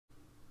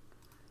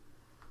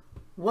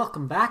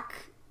Welcome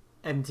back,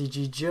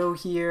 MTG Joe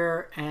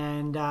here,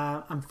 and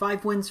I'm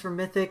 5 wins for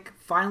Mythic.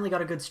 Finally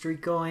got a good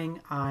streak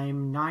going.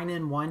 I'm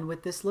 9-1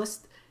 with this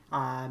list.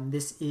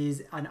 This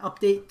is an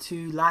update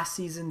to last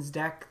season's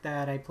deck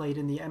that I played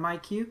in the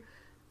MIQ,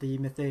 the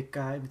Mythic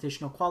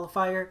Invitational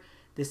Qualifier.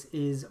 This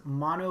is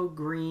Mono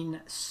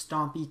Green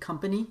Stompy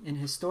Company in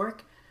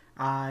Historic.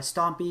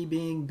 Stompy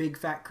being big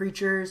fat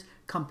creatures,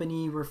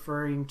 company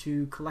referring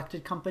to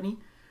collected company,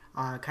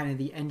 kind of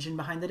the engine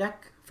behind the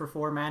deck. For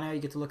 4 mana,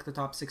 you get to look at the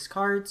top 6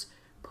 cards,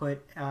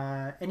 put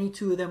any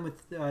 2 of them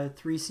with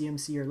 3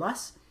 CMC or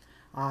less.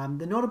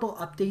 The notable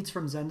updates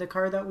from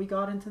Zendikar that we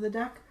got into the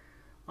deck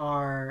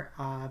are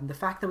the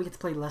fact that we get to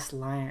play less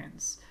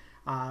lands.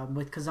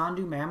 With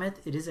Kazandu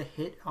Mammoth, it is a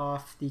hit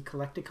off the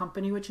collected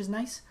company, which is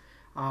nice,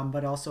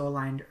 but also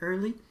aligned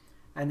early.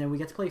 And then we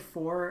get to play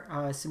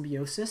 4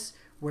 Symbiosis,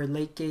 where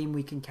late game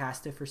we can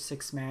cast it for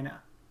 6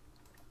 mana.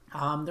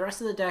 The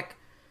rest of the deck,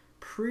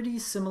 pretty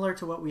similar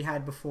to what we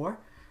had before.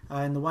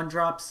 And the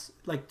 1-drops,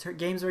 like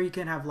games where you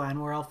can have Land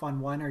War Elf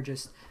on 1 are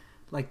just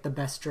like the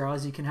best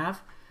draws you can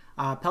have.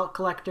 Pelt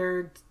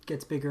Collector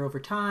gets bigger over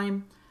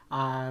time.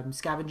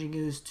 Scavenging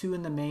Ooze 2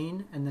 in the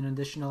main and then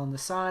additional on the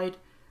side.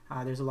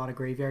 There's a lot of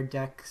graveyard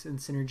decks and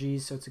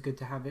synergies, so it's good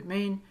to have it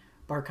main.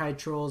 Barkhide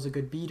Troll is a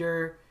good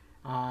beater.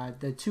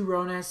 The 2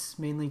 Ronas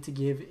mainly to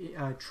give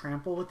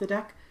trample with the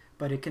deck,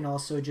 but it can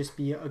also just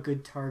be a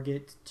good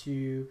target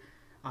to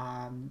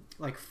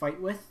like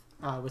fight with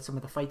some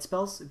of the fight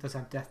spells. It does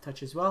have Death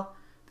Touch as well.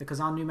 The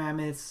Kazandu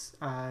Mammoths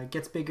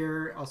gets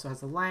bigger, also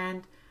has a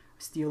land.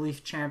 Steel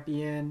Leaf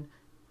Champion.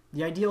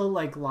 The ideal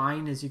like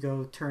line is you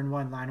go turn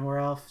 1 Land War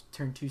Elf,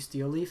 turn 2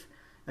 Steel Leaf,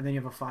 and then you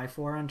have a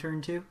 5/4 on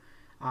turn 2.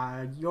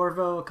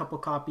 Yorvo, a couple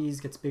copies,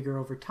 gets bigger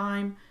over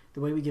time.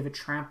 The way we give it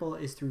trample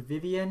is through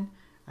Vivian.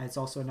 It's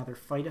also another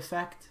fight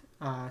effect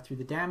through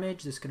the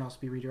damage. This can also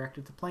be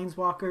redirected to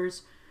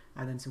Planeswalkers,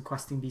 and then some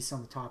Questing Beasts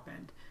on the top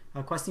end.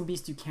 Questing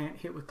Beast you can't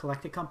hit with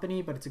Collected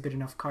Company, but it's a good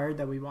enough card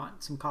that we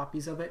want some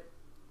copies of it.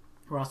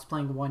 We're also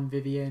playing 1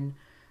 Vivian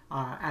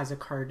as a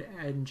card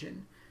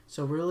engine.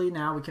 So really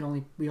now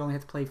we only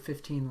have to play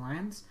 15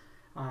 lands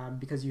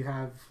because you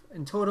have,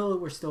 in total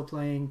we're still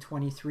playing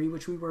 23,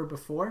 which we were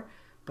before,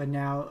 but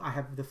now I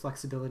have the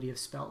flexibility of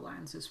spell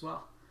lands as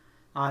well.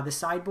 The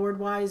sideboard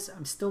wise,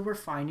 I'm still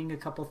refining a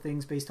couple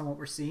things based on what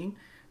we're seeing.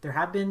 There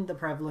have been the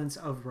prevalence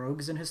of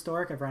rogues in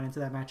Historic. I've run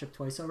into that matchup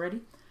twice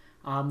already.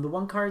 The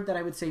one card that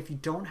I would say if you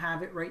don't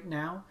have it right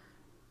now,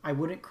 I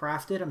wouldn't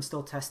craft it. I'm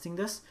still testing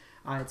this.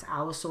 It's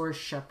Allosaurus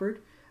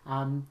Shepherd.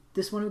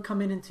 This one would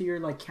come into your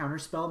like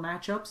counterspell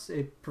matchups.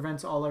 It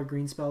prevents all our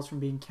green spells from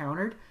being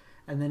countered,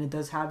 and then it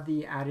does have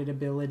the added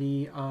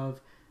ability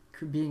of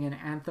being an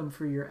anthem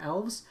for your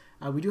elves.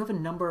 We do have a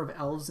number of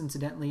elves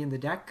incidentally in the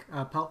deck.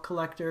 Pelt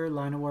Collector,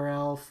 Land War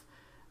Elf,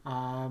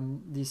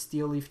 the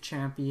Steel Leaf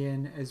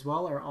Champion as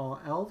well are all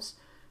elves.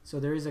 So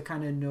there is a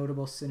kind of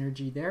notable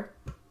synergy there.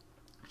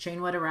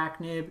 Chainwet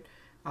Arachnid,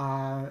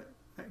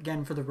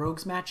 again for the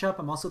rogues matchup.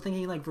 I'm also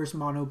thinking like versus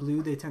mono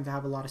blue, they tend to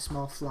have a lot of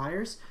small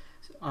flyers.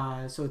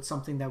 So it's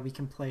something that we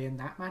can play in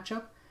that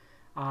matchup.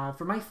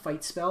 For my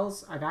fight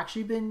spells, I've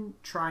actually been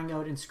trying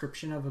out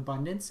Inscription of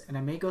Abundance, and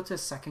I may go to a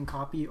 2nd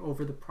copy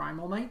over the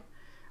Primal Might.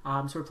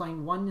 So we're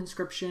playing 1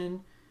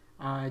 Inscription,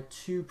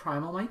 2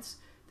 Primal Mights.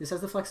 This has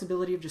the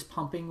flexibility of just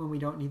pumping when we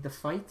don't need the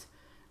fight,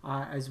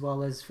 as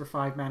well as for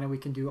 5 mana we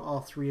can do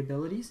all 3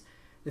 abilities.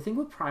 The thing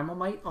with Primal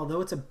Might, although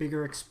it's a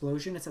bigger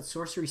explosion, it's at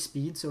sorcery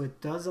speed, so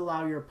it does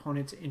allow your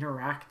opponent to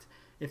interact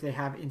if they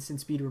have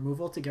instant speed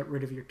removal to get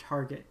rid of your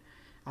target.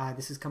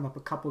 This has come up a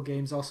couple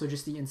games. Also,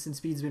 just the instant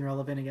speed's been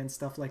relevant against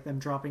stuff like them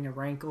dropping a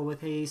Rankle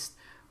with haste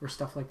or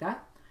stuff like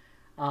that.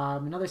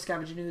 Another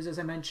Scavenging Ooze, as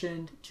I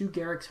mentioned. 2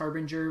 Garruk's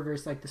Harbinger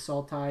versus like the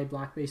Sultai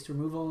black-based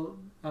removal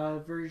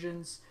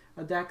versions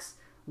of decks.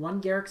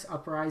 1 Garruk's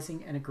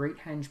Uprising and a Great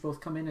Henge both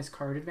come in as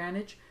card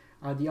advantage.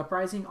 The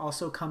Uprising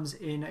also comes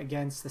in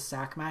against the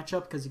sack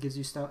matchup because it gives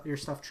you your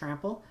stuff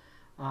trample,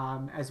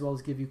 as well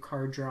as give you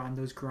card draw on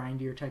those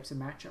grindier types of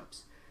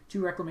matchups.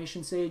 2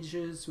 Reclamation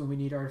Sages when we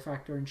need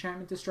artifact or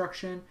enchantment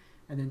destruction,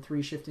 and then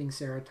 3 Shifting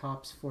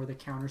Ceratops for the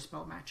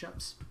counterspell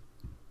matchups.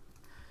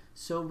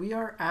 So we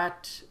are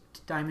at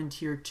Diamond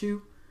Tier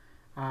 2,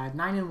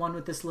 9-1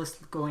 with this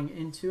list going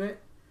into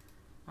it.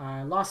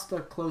 Lost a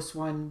close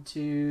one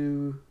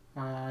to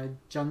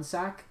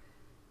Junsak.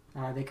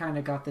 They kind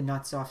of got the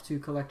nuts off 2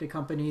 collected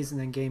companies, and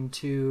then game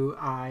 2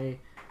 I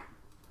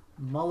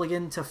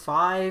mulliganed to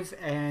 5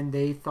 and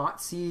they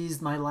thought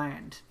seized my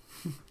land.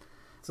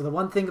 So the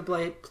one thing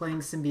to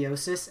playing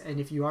Symbiosis, and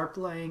if you are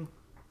playing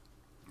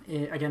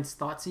against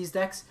Thoughtseize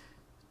decks,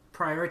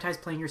 prioritize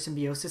playing your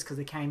Symbiosis because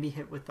they can be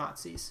hit with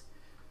Thoughtseize.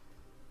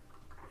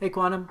 Hey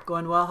Quantum,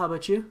 going well, how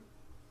about you?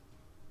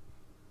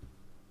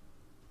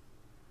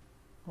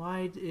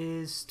 Why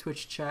is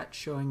Twitch chat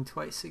showing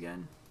twice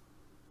again?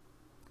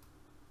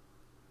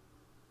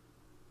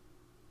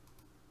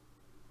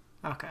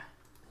 Okay.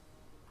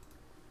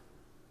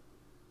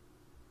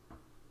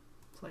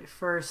 Play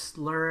first,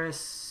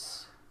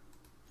 Luris.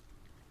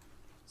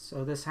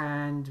 So this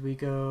hand we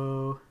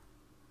go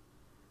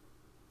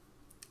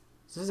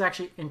So this is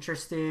actually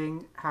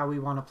interesting how we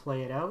want to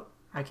play it out.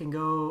 I can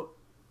go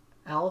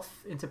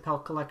Elf into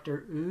Pelt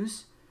Collector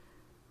Ooze,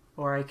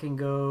 or I can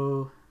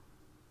go...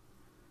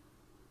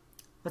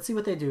 Let's see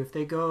what they do. If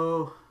they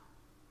go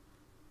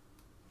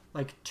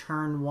like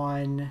turn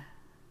 1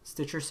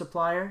 Stitcher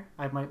Supplier,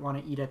 I might want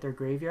to eat at their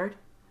graveyard.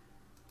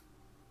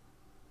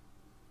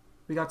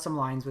 We got some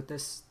lines with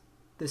this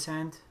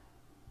hand.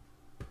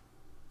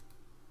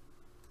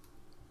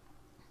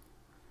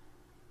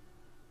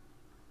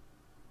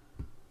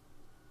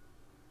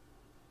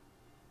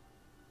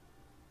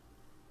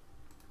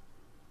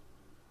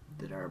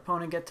 Did our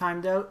opponent get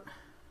timed out?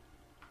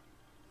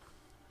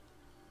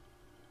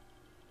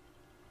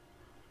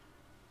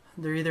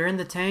 They're either in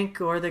the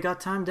tank or they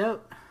got timed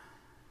out.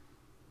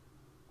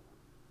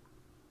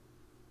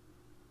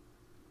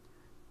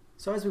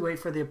 So as we wait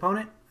for the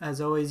opponent, as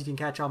always, you can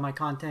catch all my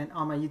content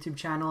on my YouTube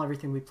channel.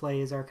 Everything we play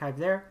is archived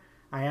there.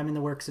 I am in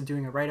the works of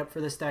doing a write-up for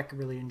this deck. I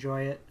really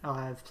enjoy it.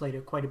 I've played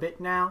it quite a bit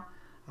now.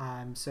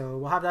 So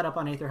we'll have that up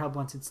on Aether Hub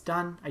once it's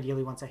done,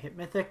 ideally once I hit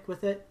Mythic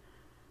with it.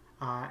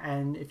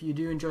 And if you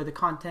do enjoy the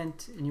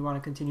content and you want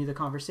to continue the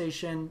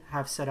conversation,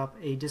 have set up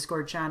a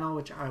Discord channel,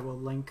 which I will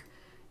link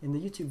in the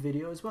YouTube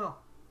video as well.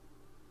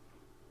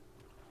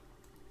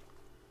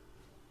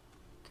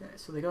 Okay,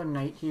 so they go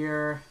Knight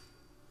here.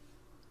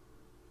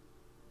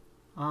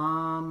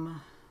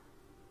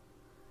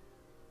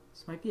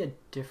 This might be a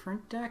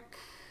different deck.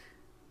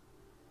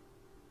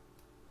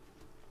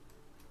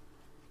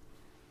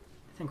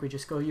 I think we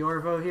just go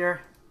Yorvo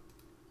here.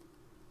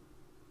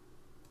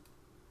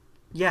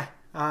 Yeah,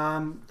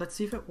 let's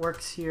see if it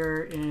works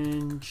here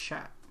in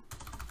chat.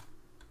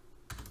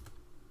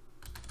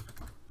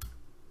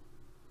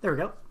 There we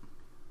go.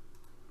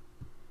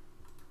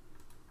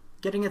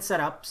 Getting it set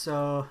up,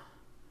 so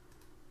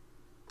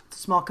it's a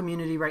small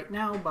community right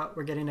now, but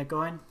we're getting it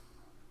going.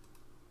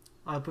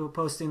 I'll be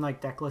posting like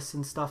deck lists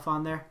and stuff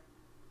on there.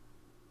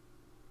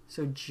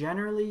 So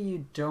generally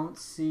you don't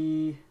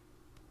see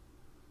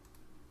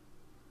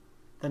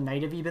the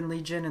Knight of Eben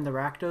Legion and the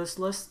Rakdos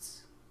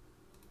lists,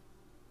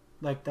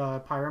 like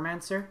the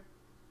Pyromancer.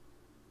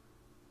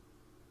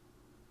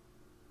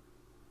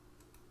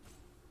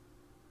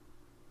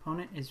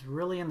 Opponent is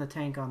really in the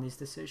tank on these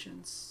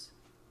decisions.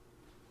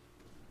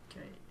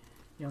 Okay,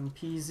 Young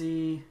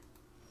Peasy.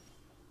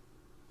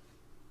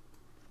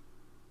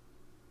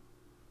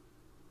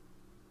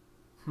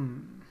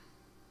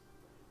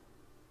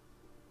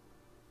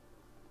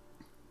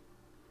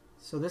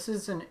 So this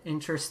is an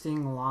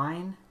interesting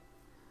line.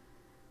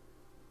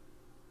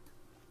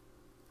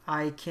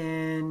 I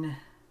can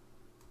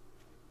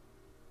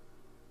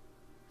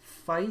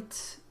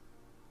fight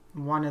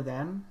one of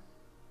them.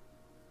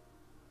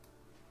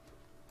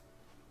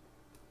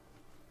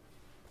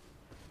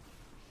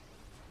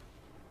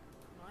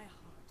 My heart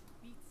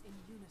beats in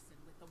unison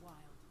with the wild.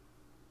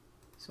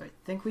 So I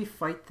think we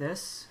fight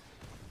this.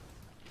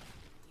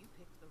 You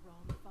picked the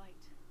wrong fight.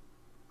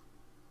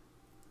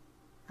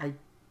 I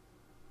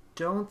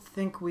don't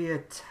think we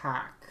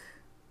attack.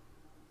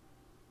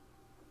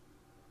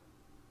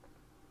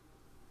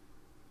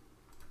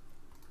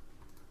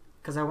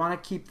 Because I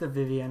want to keep the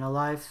Vivian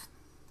alive.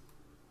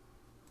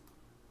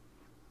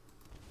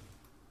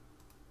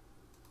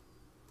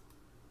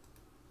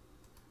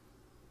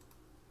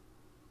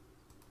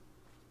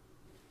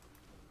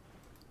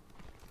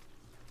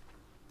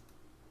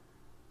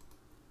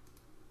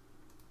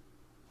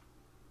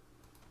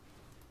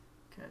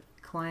 Okay,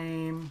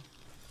 claim.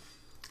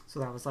 So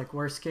that was like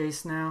worst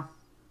case now.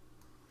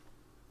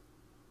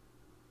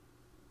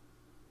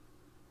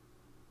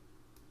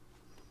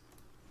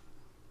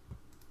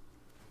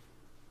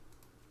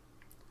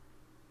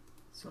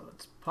 So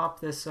let's pop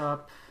this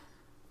up.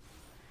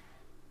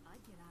 I'd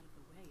get out of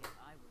the way if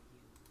I were you.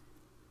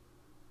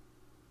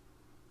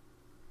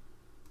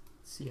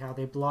 See how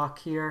they block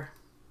here.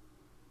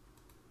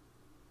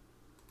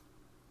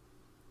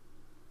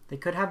 They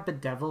could have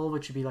Bedevil,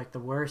 which would be like the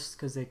worst,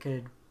 because they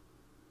could,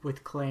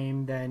 with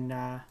claim, then,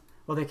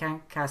 well, they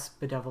can't cast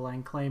Bedevil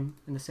and claim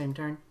in the same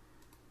turn.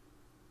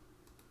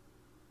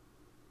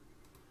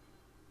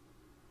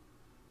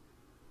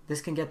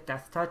 This can get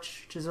Death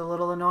Touch, which is a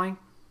little annoying.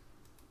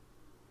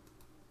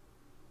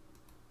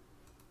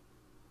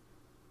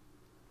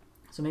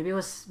 So maybe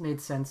it made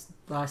sense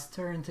last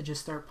turn to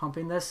just start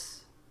pumping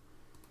this.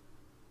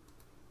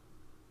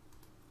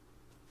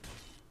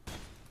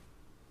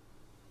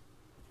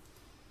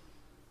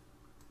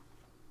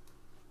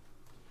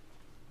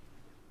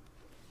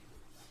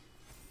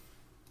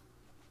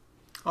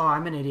 Oh,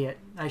 I'm an idiot.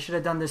 I should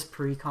have done this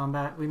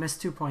pre-combat. We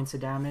missed 2 points of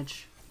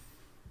damage.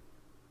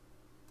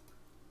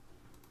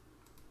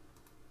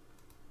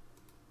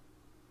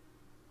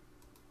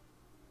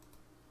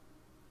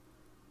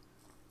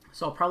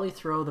 So I'll probably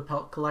throw the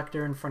Pelt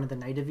Collector in front of the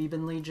Knight of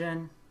Eben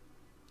Legion.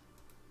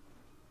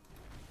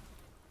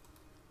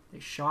 They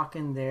shock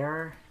in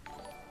there.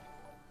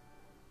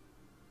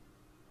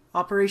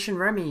 Operation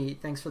Remy,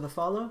 thanks for the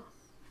follow.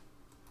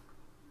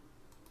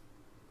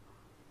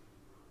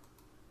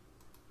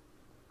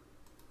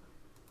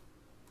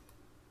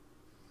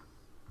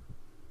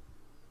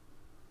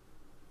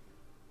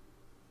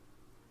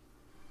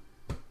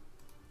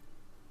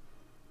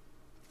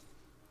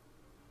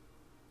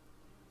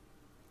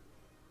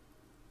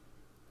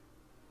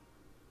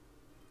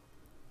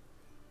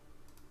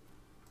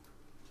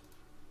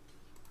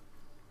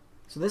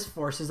 So this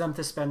forces them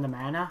to spend the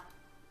mana.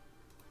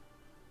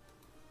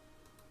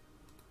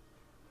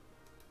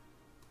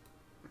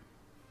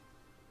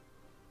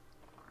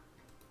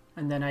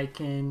 And then I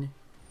can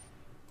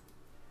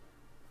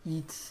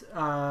eat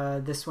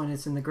this one.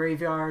 It's in the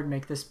graveyard,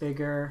 make this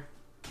bigger.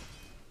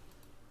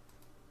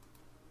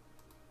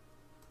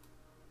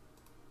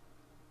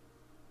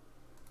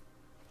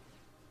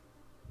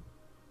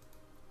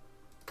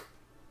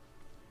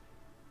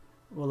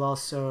 We'll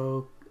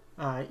also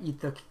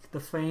eat the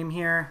flame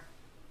here.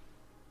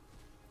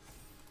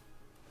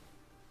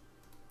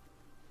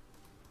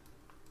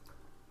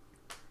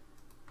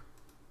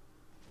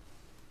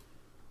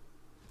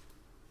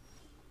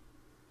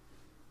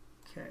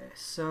 Okay,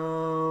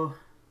 so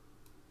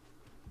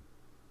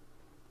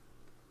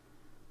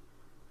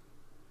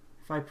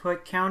if I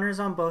put counters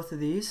on both of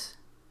these,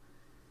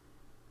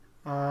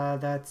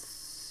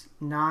 that's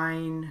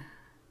 9,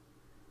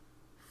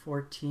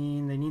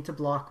 14. They need to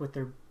block with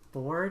their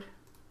board.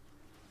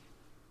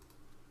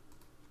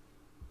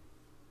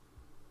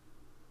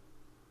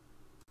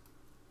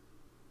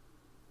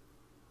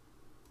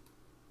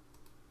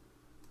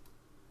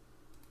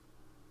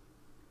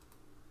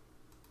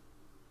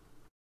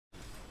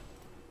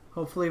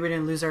 Hopefully we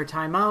didn't lose our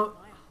timeout. My heart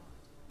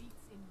beats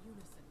in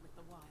unison with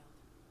the wild.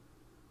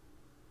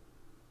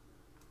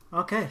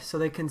 Okay, so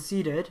they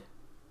conceded.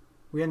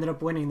 We ended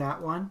up winning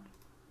that one.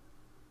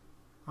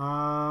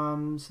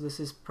 So this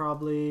is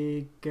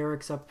probably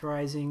Garrick's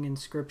Uprising,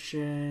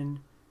 Inscription,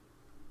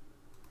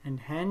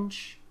 and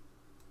Henge.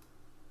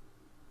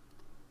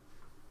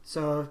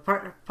 So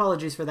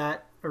apologies for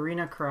that.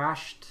 Arena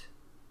crashed,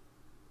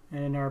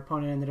 and our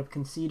opponent ended up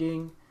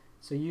conceding.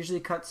 So usually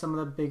cut some of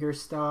the bigger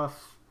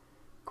stuff.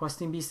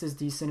 Questing Beast is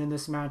decent in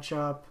this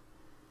matchup.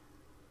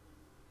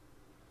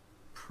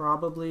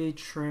 Probably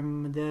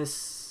trim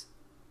this.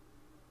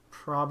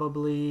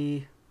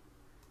 Probably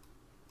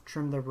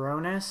trim the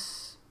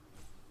Ronus.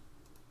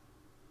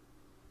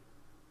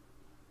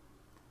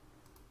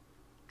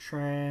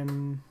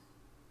 Trim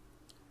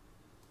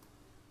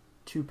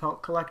 2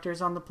 Pelt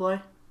Collectors on the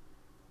play.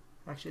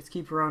 Actually, let's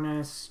keep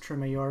Ronus,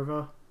 trim a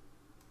Yorva.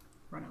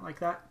 Run it like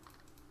that.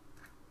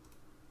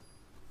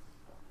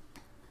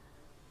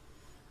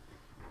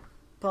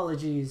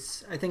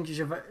 Apologies. I think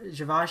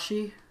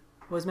Javashi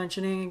was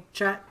mentioning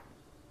chat.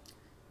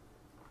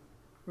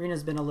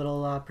 Rena's been a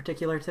little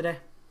particular today.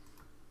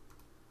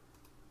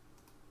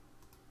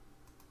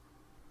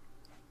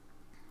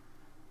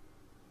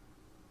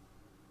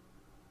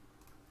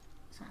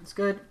 Sounds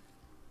good.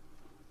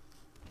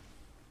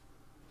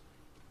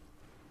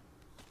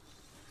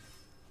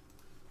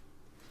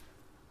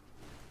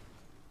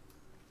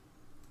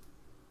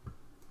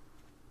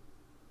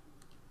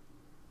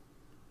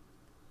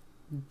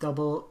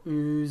 Double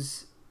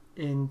ooze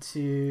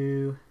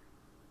into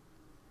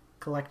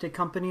Collected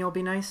Company will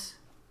be nice.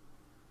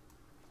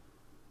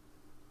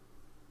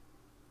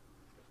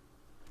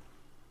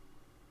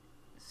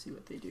 Let's see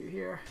what they do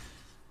here.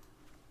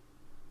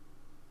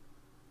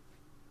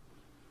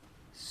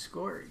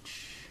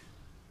 Scourge.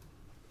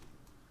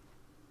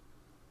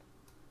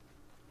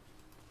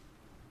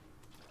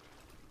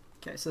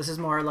 Okay, so this is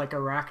more like a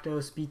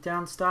Rakdos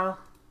beatdown style.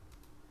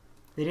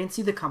 They didn't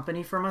see the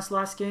company from us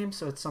last game,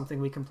 so it's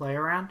something we can play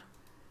around.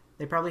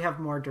 They probably have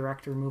more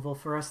direct removal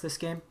for us this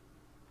game.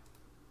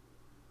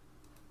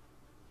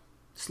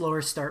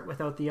 Slower start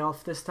without the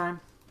elf this time.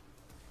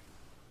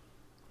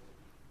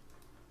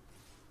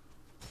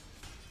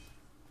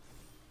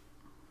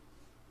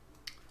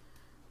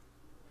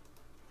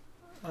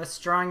 Us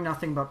drawing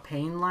nothing but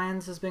pain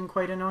lands has been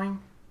quite annoying.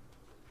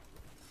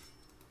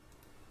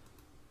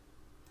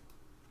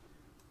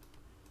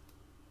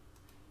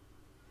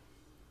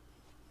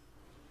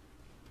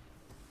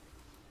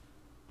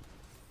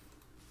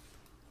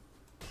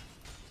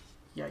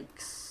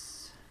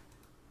 Yikes.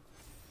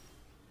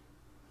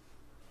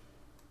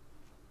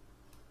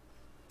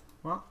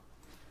 Well,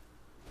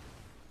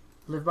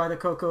 live by the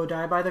cocoa,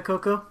 die by the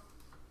cocoa.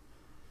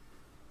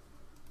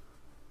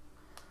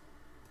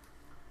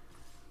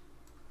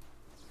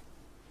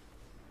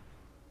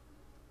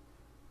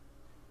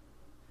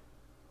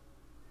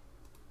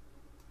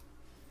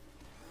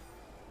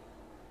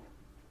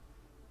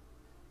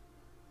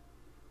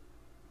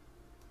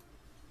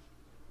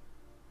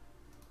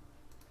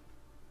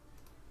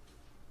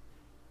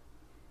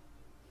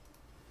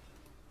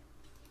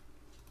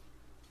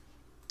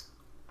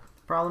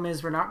 Problem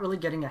is, we're not really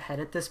getting ahead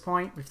at this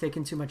point. We've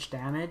taken too much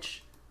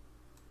damage.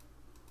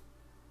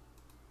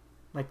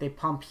 Like, they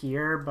pump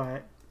here,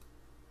 but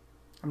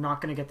I'm not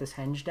going to get this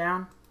henge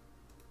down.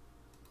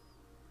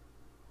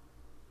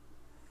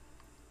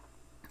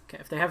 Okay,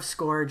 if they have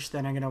Scourge,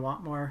 then I'm going to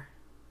want more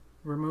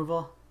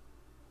removal.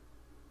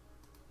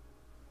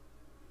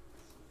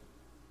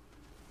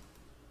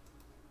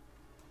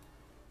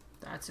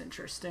 That's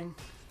interesting.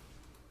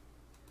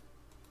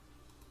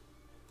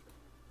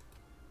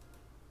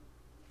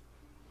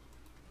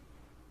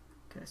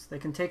 Okay, so they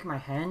can take my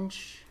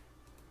henge.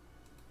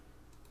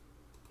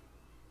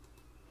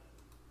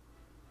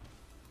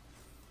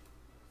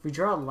 If we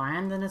draw a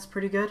land, then it's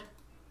pretty good.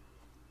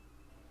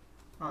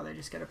 Oh, they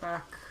just get it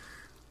back.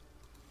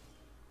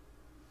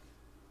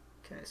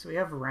 Okay, so we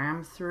have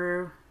Ram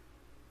through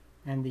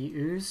and the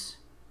Ooze.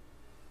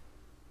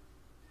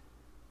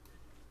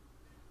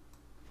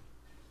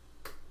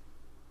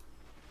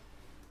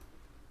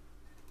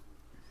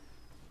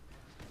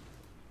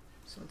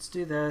 So let's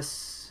do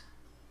this.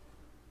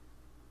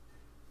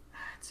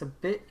 It's a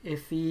bit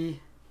iffy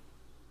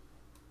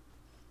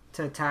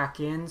to attack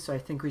in, so I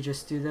think we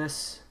just do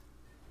this.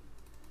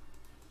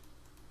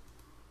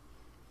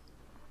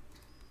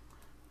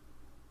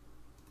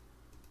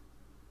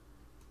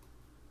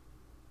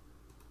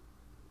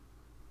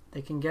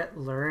 They can get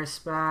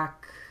Luris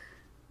back.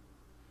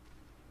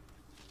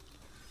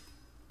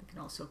 They can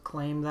also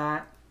claim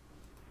that.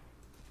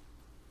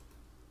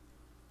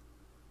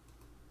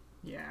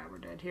 Yeah, we're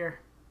dead here.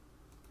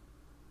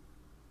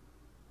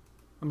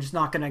 I'm just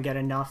not gonna get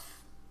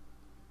enough.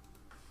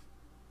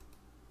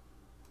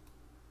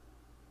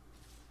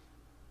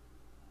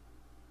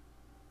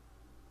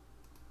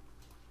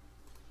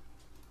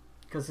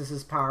 Because this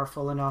is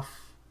powerful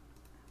enough.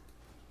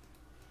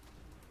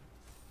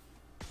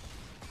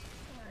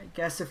 I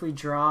guess if we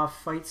draw a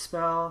fight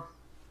spell.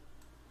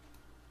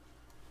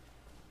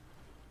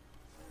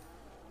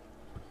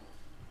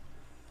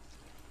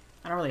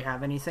 I don't really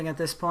have anything at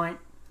this point.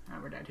 Oh,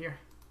 we're dead here.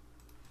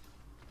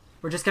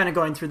 We're just kind of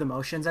going through the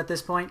motions at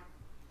this point.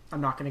 I'm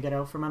not going to get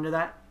out from under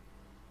that.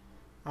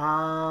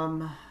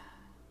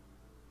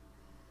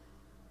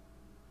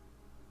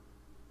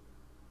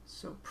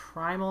 So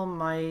Primal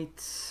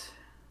Might.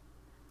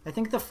 I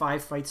think the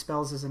 5 fight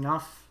spells is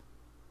enough.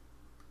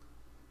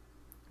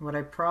 What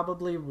I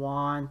probably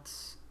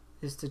want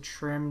is to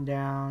trim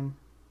down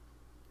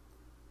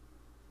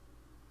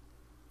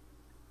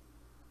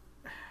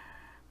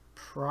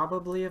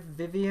probably a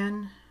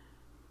Vivian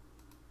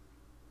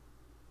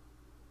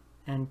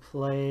and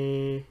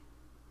play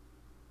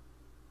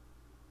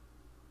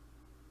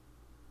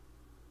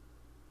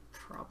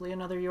probably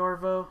another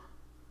Yorvo.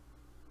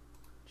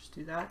 Just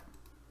do that.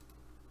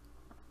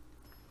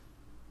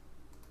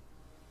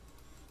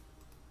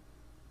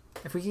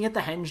 If we can get the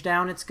henge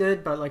down, it's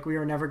good, but like we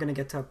were never going to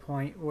get to a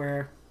point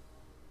where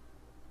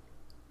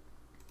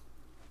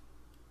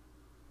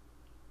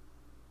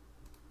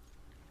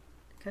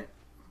okay,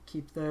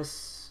 keep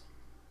this.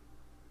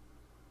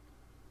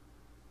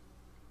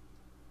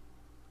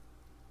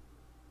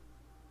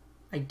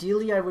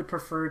 Ideally, I would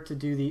prefer to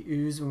do the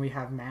Ooze when we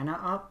have mana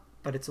up,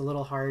 but it's a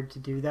little hard to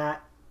do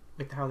that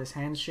with how this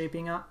hand's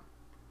shaping up.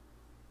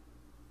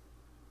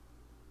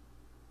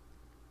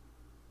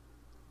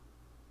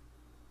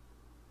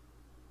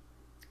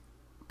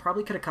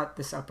 Probably could have cut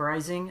this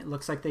Uprising. It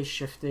looks like they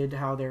shifted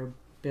how their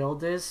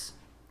build is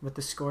with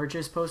the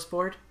Scourges post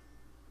board.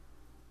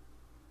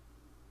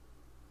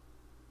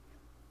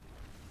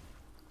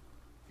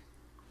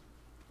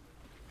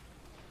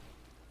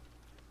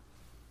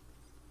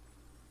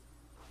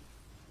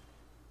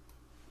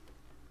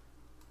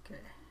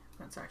 Okay,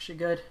 that's actually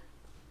good.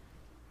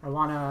 I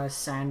want to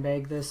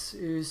sandbag this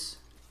Ooze.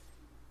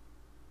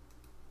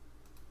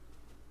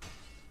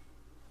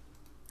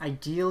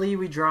 Ideally,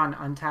 we draw an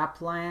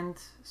untapped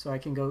land, so I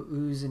can go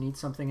Ooze and eat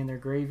something in their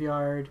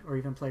graveyard, or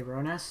even play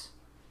Ronus.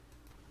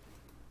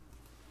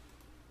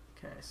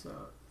 Okay,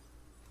 so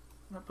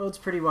that bodes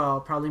pretty well.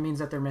 Probably means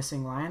that they're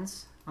missing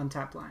lands.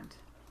 Untapped land.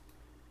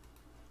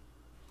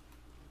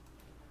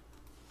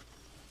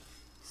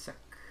 Sick.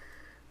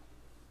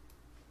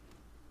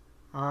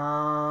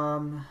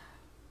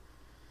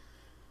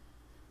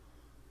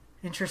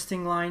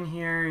 Interesting line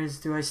here is,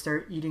 do I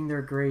start eating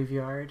their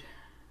graveyard?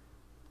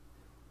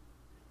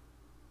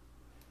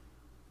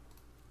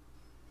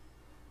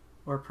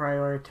 Or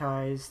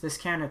prioritize. This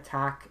can't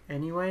attack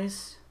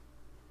anyways.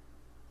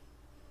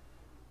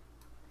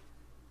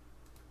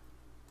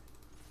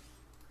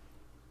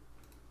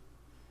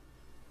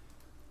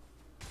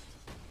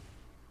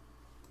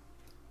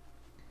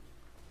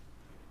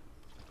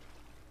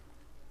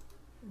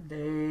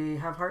 They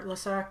have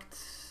Heartless Act.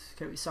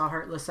 Okay, we saw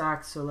Heartless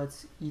Act, so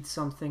let's eat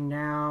something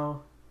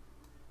now.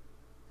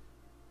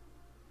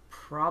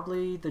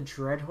 Probably the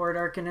Dreadhorde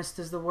Arcanist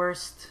is the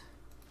worst.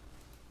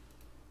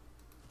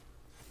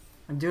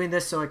 I'm doing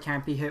this so it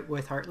can't be hit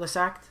with Heartless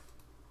Act.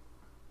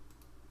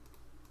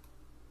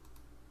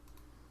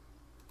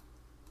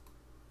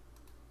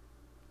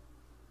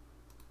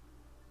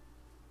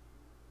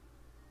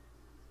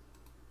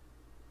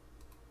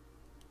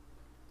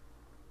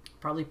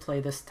 Probably play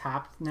this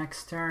tapped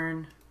next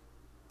turn.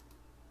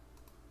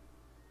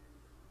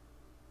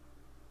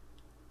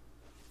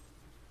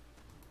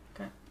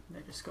 Okay,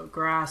 they just go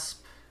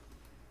Grasp.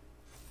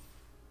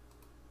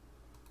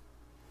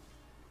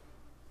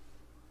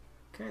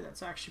 Okay,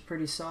 that's actually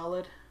pretty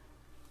solid.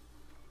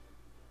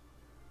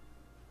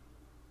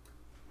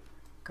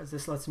 Because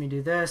this lets me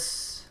do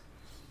this.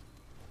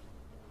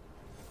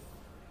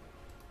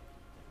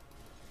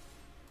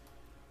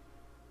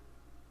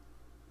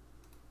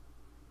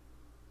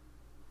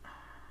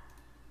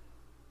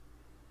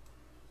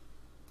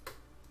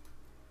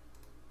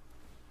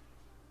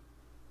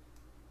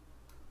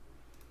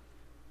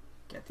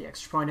 Get the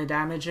extra point of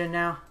damage in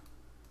now.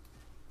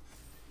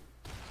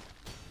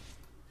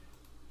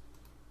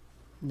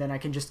 Then I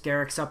can just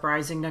Garrick's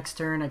Uprising next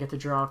turn. I get to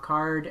draw a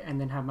card and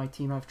then have my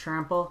team have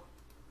trample.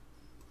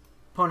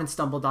 Opponent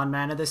stumbled on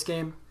mana this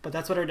game, but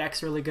that's what our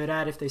deck's really good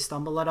at. If they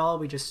stumble at all,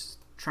 we just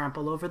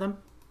trample over them.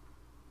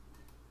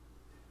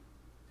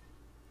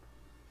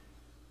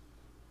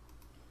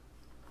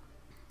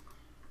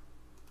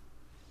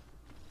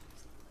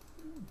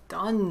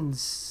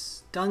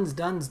 Duns. Duns,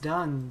 duns,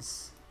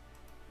 duns.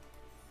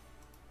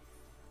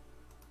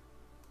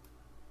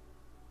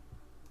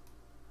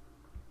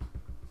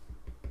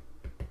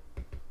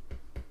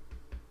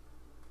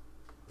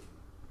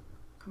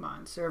 Come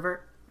on,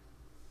 server.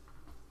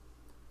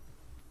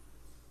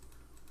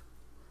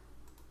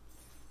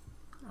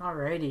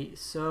 Alrighty,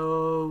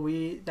 so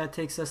that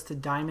takes us to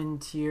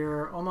diamond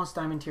tier, almost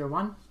diamond tier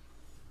 1.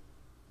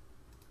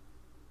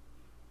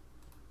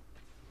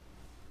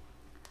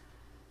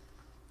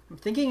 I'm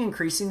thinking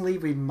increasingly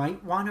we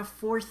might want a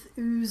 4th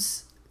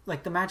ooze.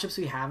 Like, the matchups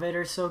we have it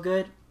are so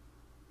good.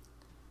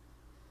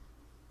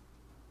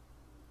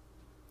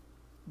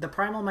 The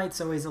Primal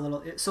Might's always a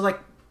little... So, like,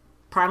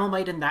 Primal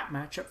Might in that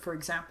matchup, for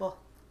example,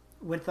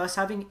 with us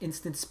having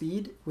instant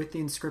speed with the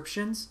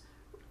inscriptions,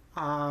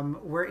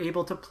 we're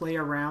able to play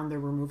around their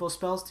removal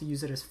spells to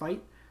use it as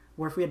fight.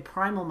 Where if we had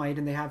Primal Might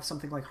and they have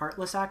something like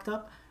Heartless Act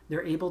up,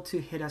 they're able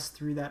to hit us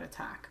through that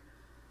attack.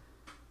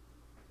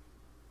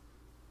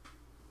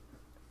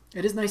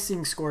 It is nice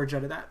seeing Scourge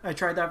out of that. I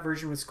tried that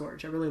version with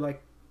Scourge. I really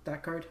like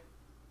that card.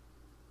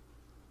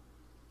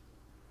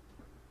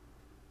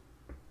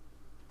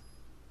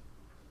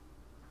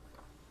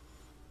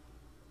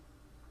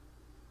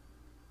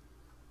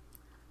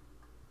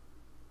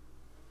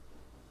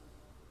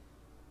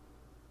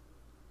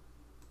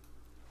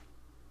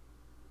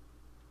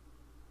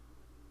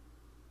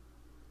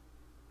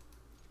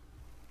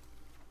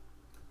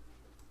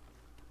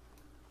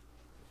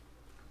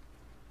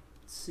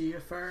 See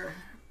if our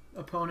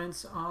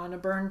opponent's on a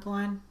burn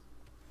plan.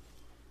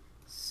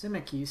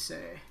 Simic, you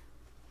say?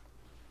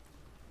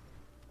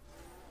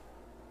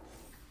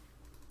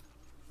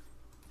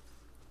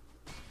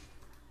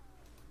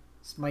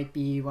 This might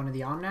be one of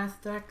the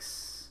Omnath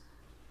decks.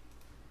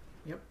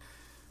 Yep.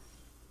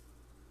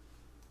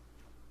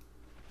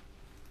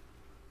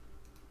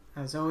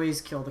 As always,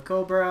 kill the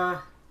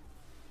Cobra.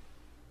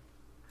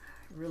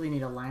 I really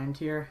need a land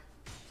here.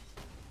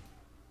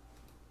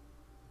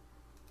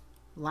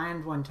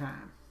 Land one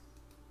time.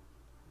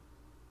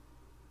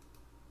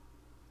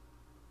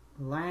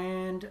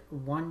 Land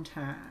one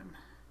time.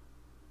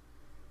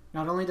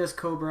 Not only does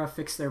Cobra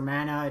fix their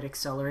mana, it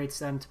accelerates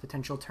them to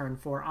potential turn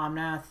 4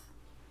 Omnath.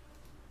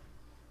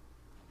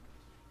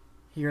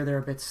 Here they're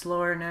a bit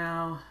slower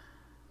now.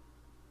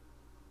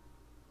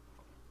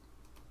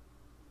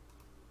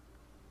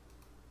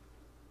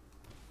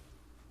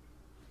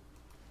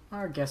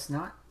 Or guess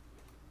not.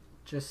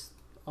 Just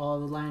all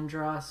the land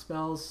draw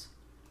spells.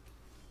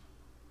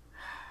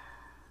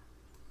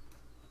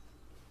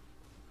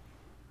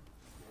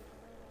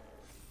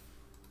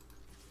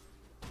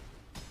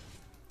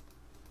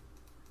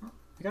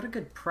 We got a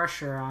good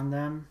pressure on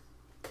them.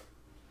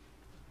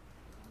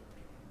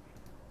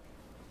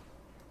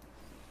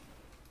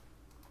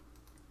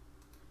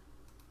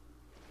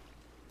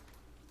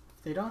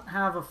 If they don't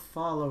have a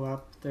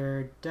follow-up,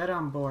 they're dead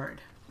on board.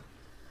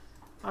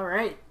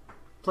 Alright,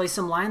 play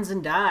some lands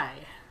and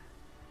die.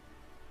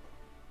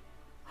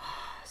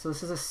 So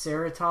this is a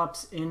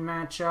Ceratops in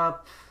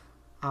matchup.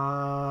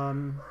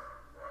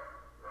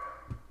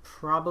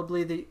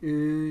 Probably the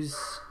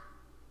Ooze.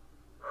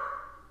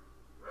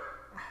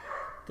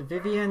 The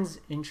Vivian's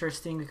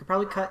interesting. We could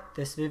probably cut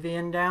this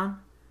Vivian down.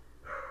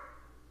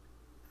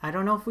 I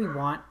don't know if we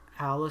want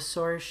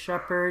Allosaurus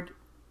Shepherd.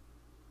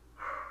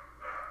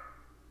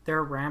 They're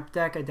a ramp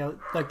deck. I doubt.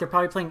 Like, they're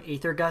probably playing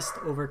Aether Gust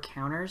over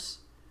counters.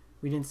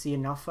 We didn't see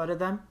enough out of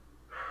them.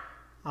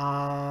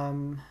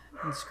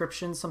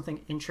 Inscription,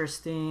 something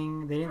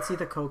interesting. They didn't see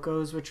the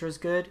Cocos, which was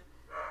good.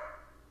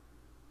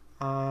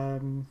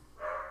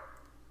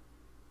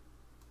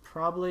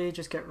 Probably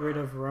just get rid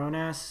of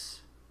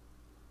Ronas.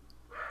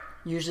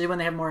 Usually when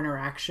they have more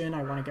interaction,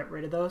 I want to get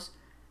rid of those.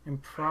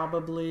 And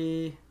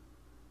probably...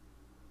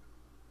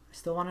 I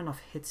still want enough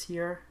hits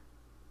here.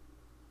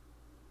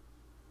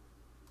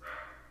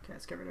 Okay,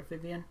 let's get rid of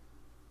Vivian.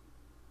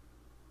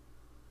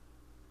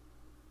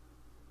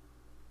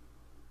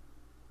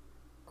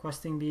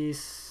 Questing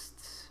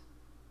Beast.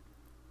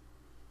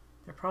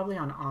 They're probably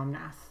on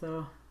Omnath,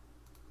 though.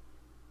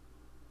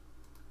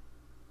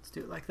 Let's do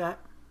it like that.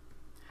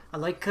 I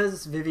like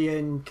because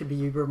Vivian could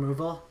be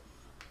removal.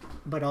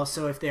 But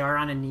also, if they are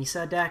on a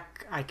Nissa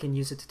deck, I can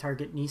use it to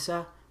target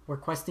Nissa. Where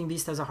Questing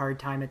Beast has a hard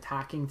time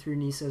attacking through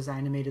Nissa's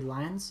animated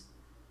lands.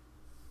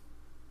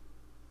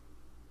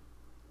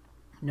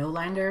 No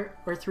lander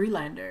or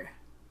 3-lander.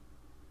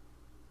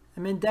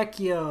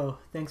 Amendekio,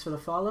 thanks for the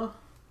follow.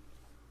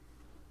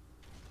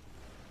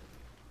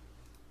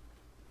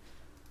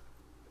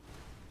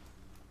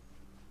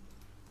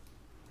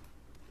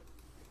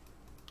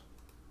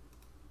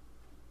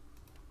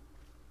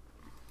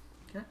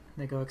 Okay,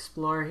 they go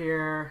explore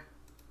here.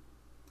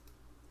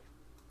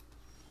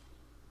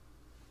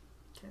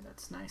 Okay, that's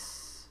That's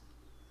nice.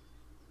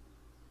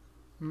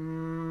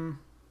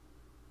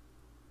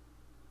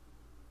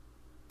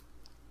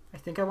 I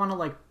think I want to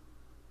like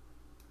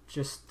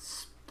just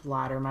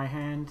splatter my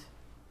hand.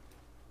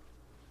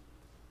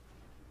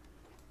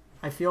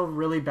 I feel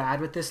really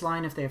bad with this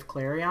line if they have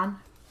Clarion,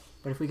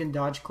 but if we can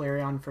dodge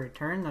Clarion for a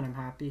turn, then I'm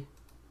happy.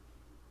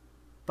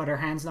 But our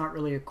hand's not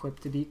really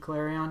equipped to beat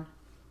Clarion.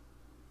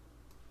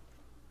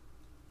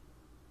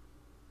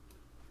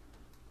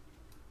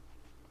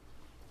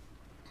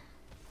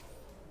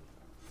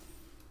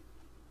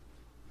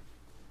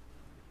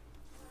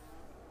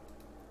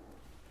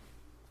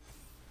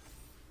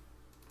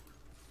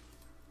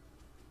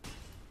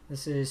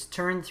 This is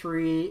turn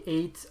 3,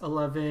 8,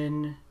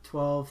 11,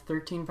 12,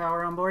 13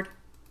 power on board.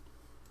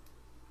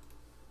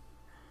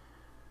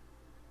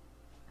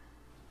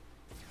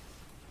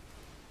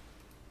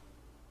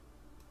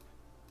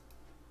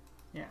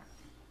 Yeah.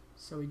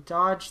 So we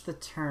dodge the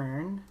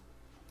turn.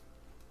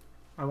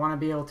 I want to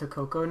be able to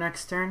Coco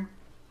next turn.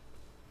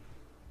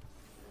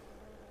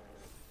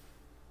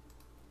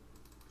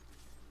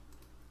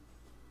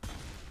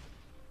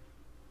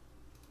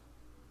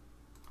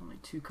 Only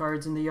 2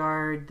 cards in the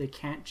yard. They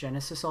can't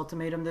Genesis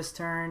Ultimatum this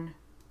turn.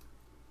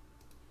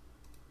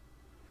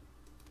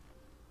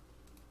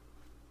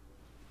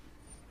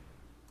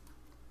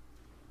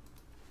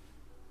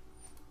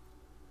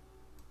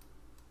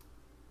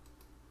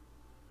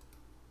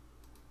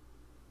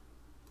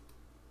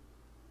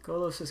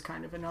 Golos is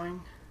kind of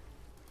annoying.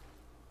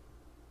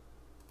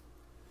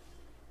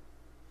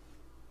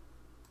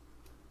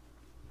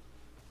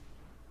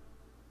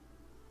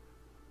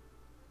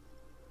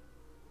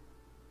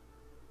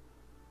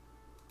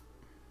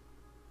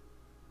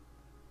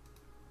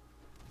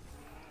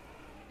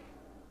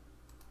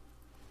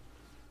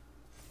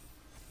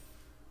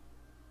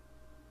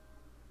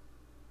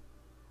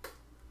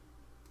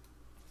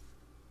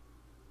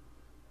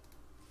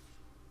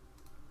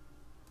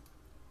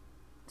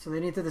 So they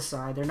need to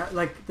decide. They're not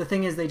like, the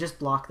thing is they just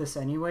block this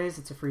anyways.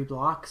 It's a free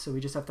block, so we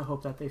just have to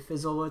hope that they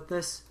fizzle with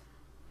this.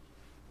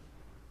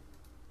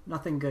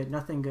 Nothing good,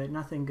 nothing good,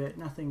 nothing good,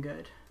 nothing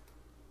good.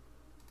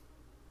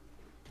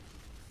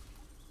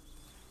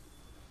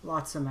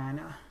 Lots of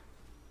mana.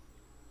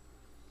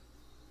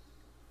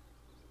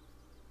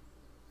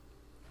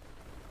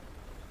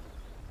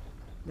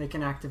 They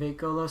can activate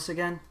Golos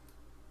again.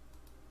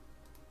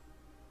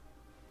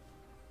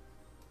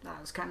 That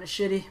was kind of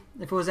shitty.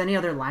 If it was any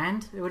other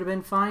land, it would have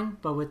been fine.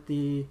 But with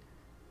the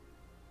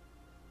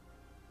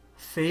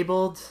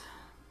Fabled...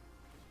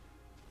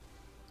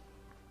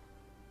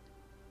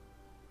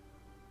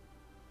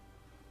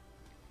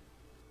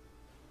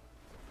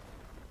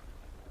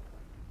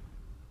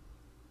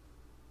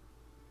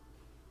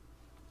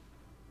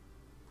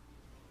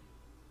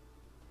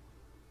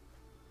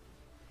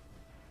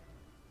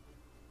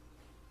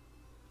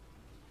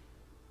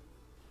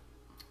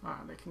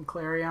 they can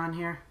Clarion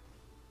here.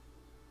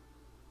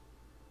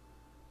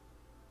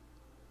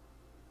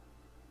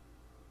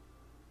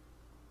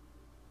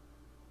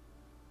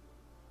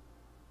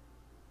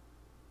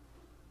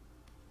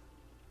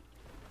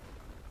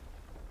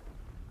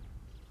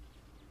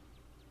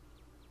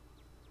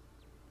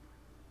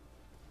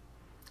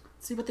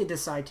 Let's see what they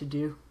decide to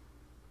do.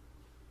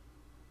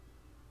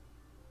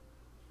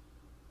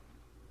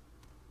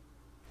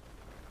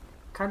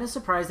 Kind of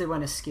surprised they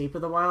went Escape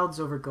of the Wilds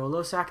over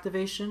Golos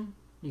activation.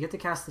 You get to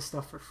cast the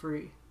stuff for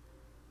free.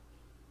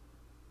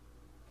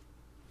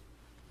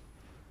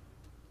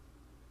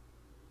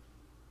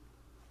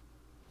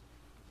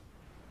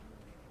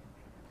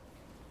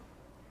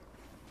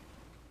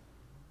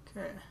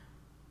 Okay.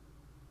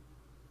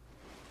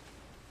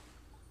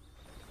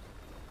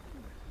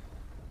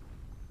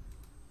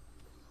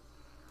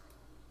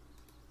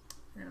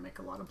 We're gonna make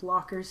a lot of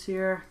blockers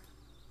here.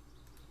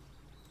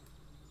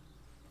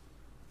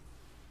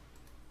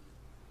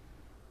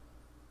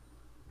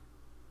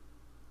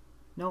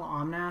 No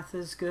Omnath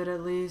is good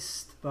at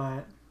least,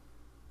 but...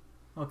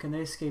 Oh, can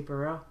they escape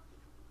Burrow?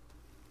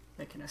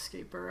 They can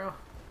escape Burrow.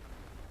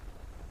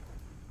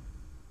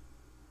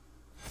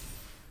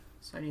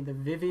 So I need the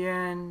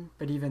Vivian,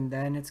 but even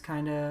then it's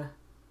kind of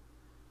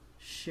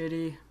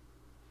shitty.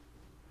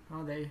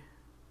 Oh, they...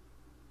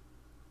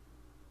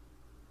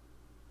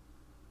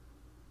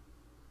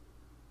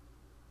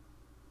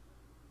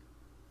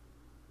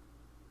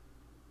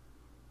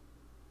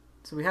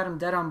 So we had him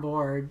dead on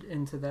board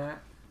into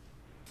that.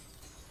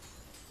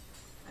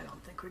 I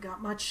don't think we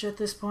got much at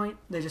this point.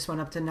 They just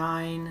went up to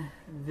 9.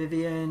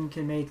 Vivian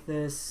can make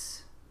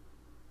this.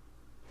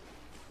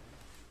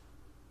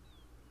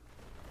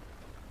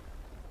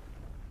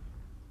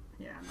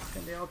 Yeah, I'm not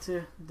going to be able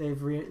to.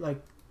 They've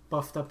like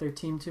buffed up their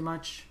team too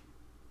much.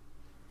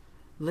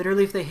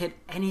 Literally, if they hit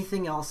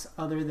anything else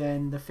other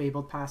than the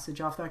Fabled Passage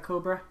off that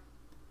Cobra,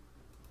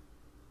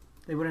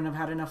 they wouldn't have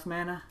had enough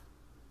mana.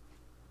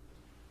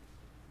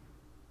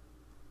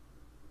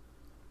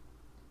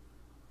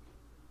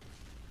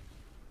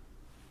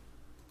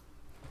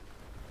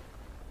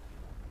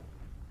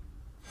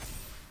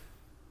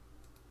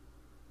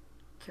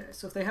 Okay,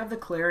 so if they have the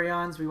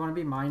Clarions, we want to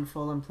be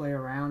mindful and play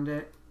around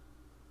it.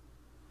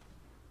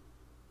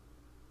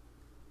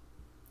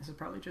 This is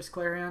probably just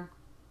Clarion.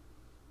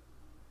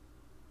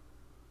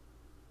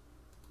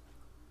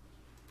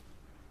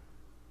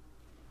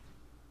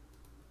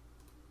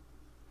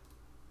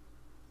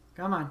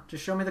 Come on,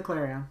 just show me the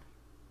Clarion.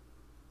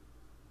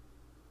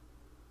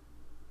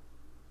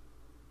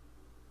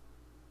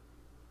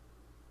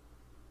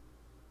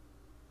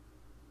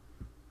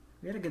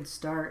 We had a good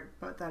start,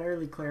 but that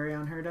early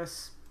Clarion hurt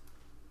us.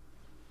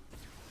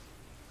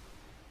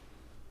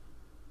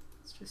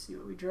 Let's just see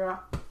what we draw.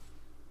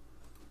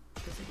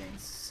 This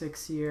against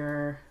 6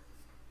 here.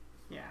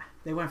 Yeah,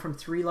 they went from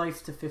 3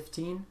 life to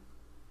 15.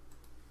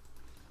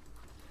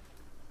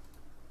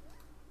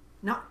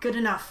 Not good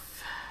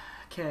enough.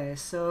 Okay,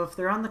 so if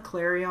they're on the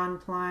Clarion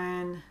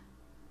plan,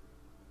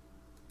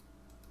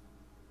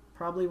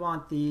 probably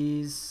want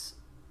these.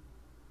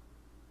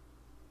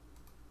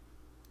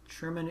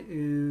 Trim an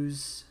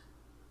Ooze.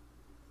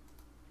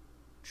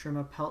 Trim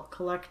a Pelt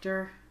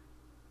Collector.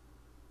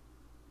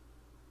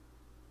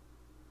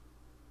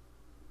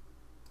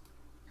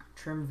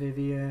 Trim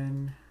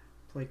Vivian.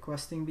 Play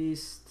Questing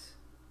Beast.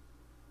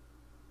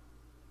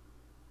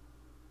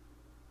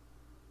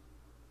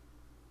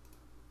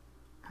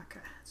 Okay,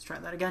 let's try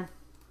that again.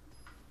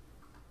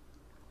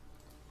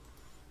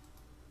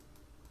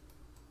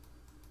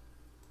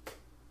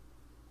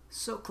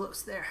 So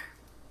close there.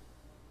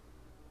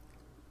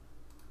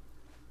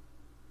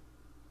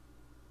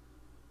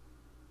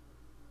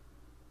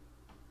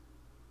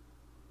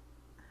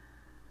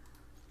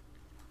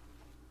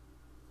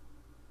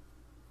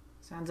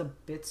 Sounds a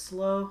bit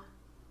slow.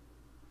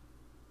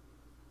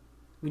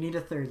 We need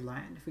a third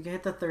land. If we can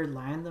hit the third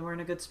land, then we're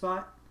in a good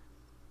spot.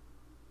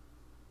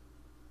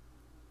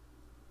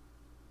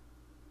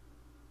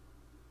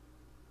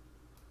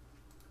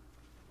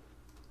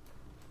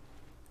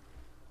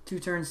 Two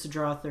turns to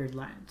draw a third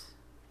land.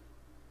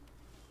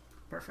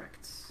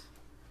 Perfect.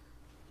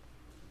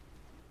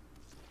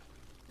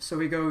 So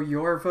we go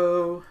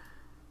Yorvo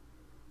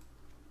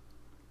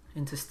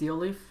into Steel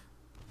Leaf.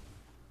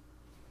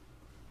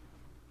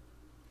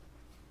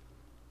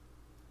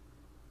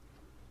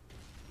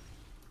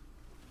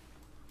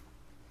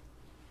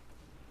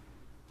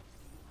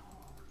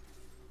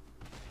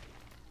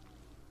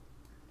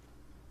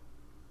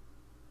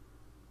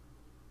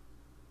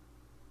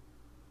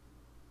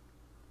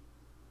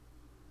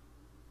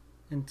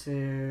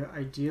 Into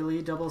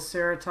ideally double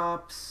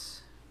Ceratops.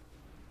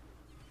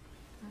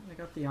 I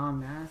got the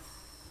Omnath.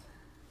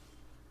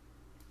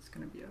 It's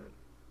gonna be a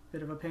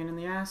bit of a pain in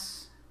the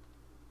ass.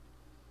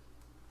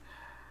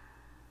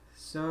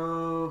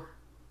 So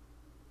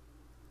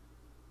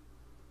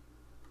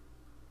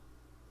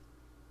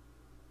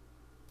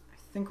I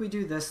think we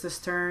do this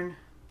turn.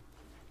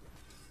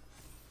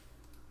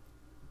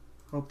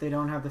 Hope they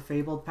don't have the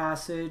Fabled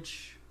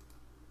Passage.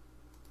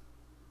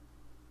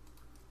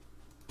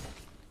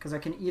 Because I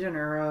can eat an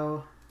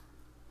Uro.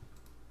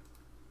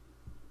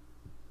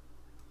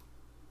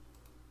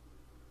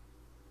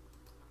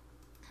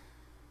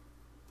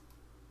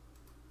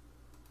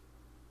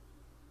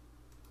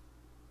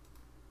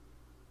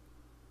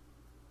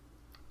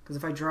 Because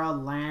if I draw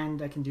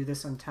land, I can do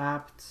this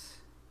untapped.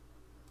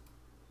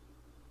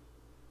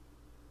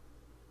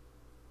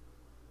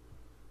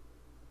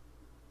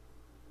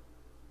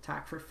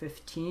 Attack for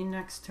 15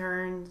 next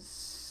turn.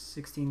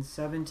 16,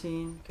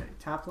 17. Okay,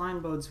 tap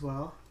line bodes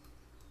well.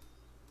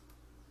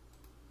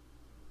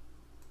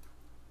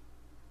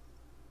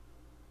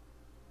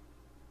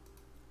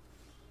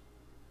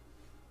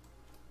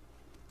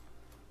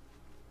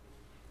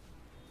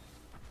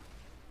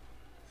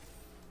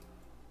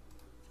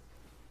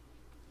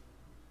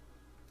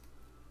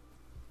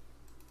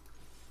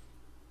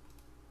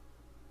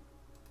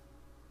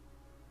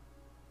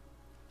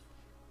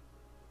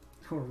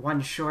 We're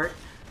one short.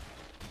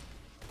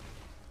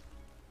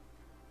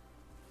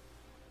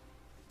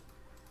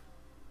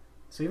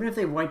 So even if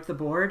they wipe the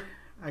board,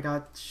 I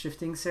got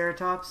Shifting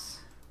Ceratops.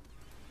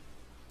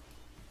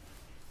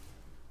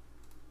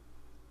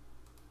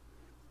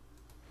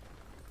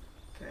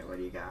 Okay, what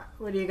do you got?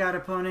 What do you got,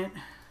 opponent?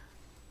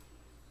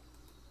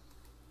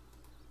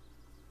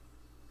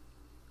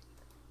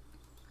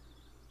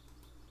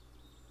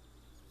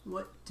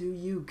 What do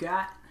you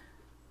got?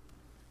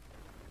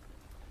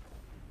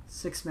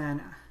 6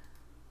 mana.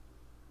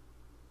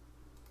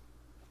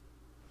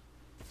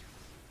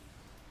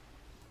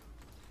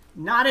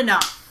 Not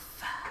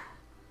enough.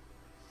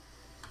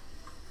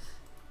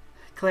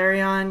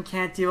 Clarion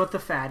can't deal with the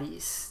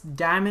fatties.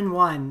 Diamond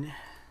 1.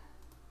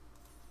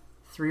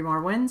 3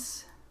 more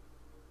wins.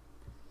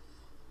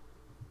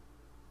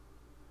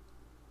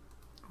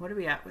 What are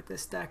we at with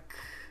this deck?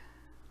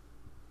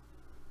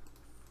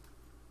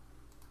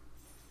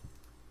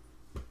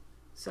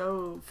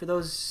 So, for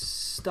those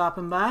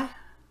stopping by,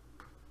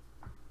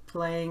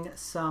 playing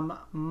some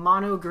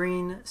mono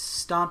green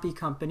Stompy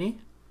Company.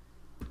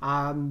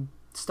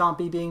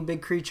 Stompy being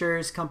big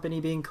creatures,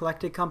 company being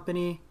collected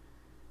company.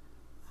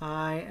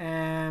 I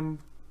am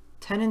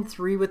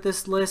 10-3 with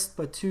this list,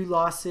 but 2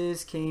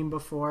 losses came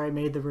before I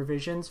made the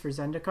revisions for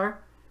Zendikar.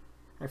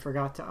 I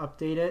forgot to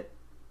update it.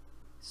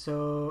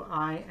 So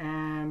I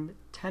am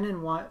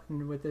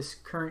 10-1 with this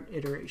current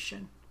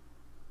iteration.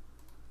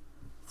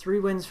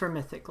 3 wins for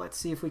Mythic. Let's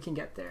see if we can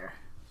get there.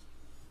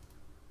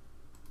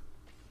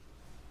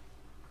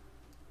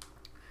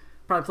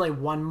 Probably play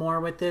one more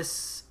with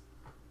this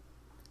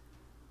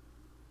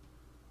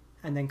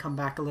and then come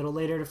back a little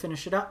later to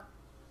finish it up.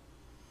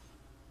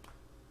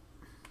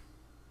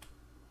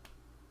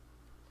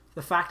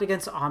 The fact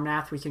against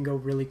Omnath we can go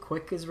really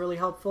quick is really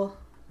helpful,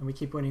 and we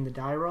keep winning the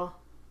die roll.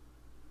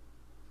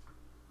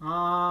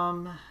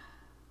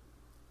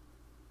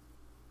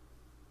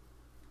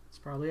 It's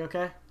probably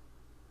okay.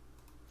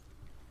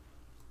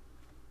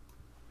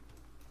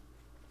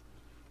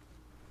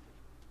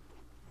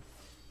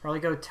 Probably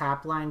go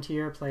tap land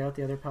here, play out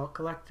the other Pelt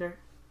Collector.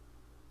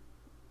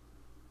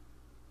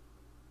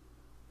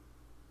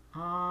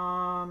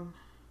 I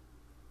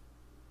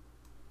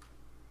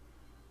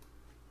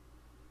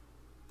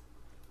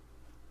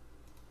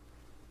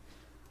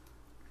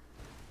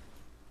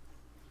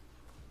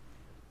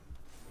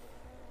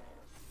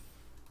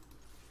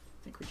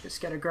think we just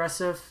get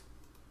aggressive.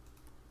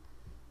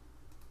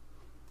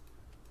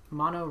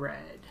 Mono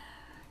red.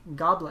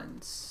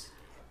 Goblins.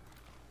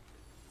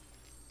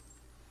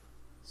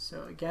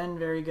 So again,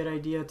 very good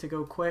idea to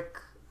go quick.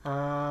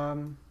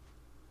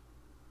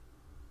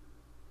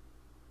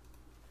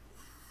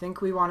 Think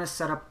we want to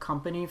set up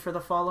company for the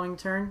following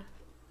turn.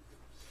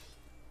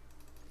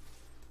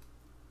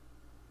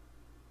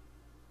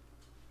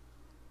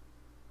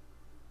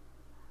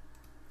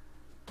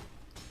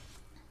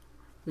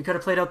 We could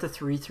have played out the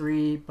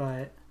 3/3,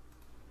 but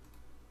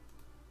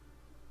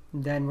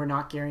then we're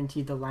not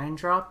guaranteed the land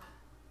drop.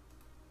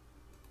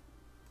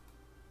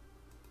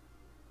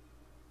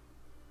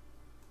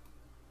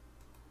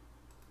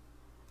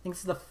 I think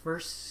this is the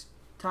first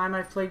time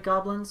I've played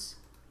goblins.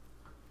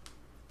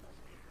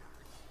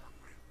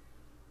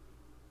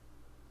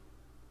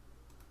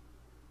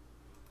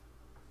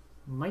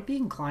 Might be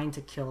inclined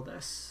to kill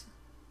this.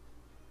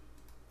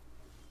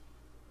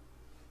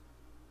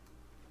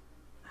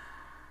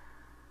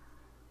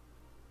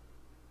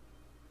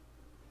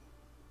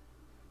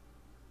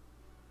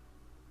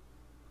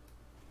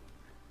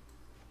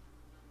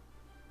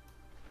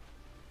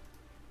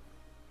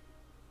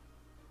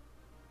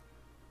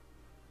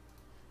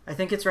 I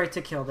think it's right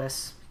to kill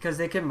this because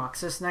they can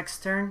Mux us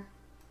next turn.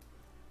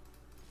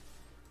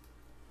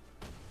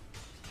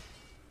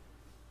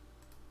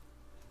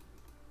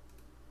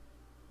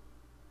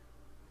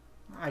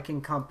 I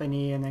can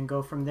company and then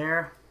go from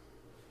there.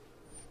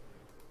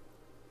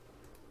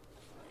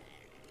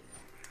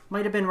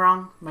 Might have been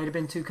wrong. Might have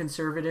been too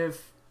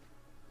conservative.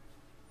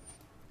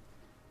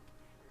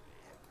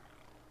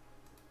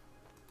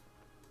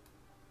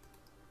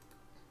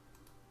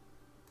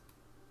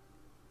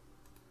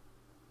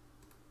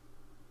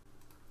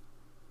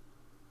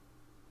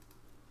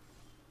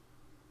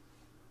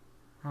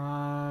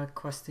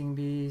 Questing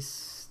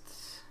Beast.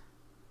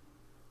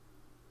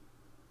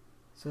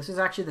 So this is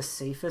actually the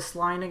safest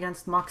line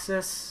against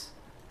Muxus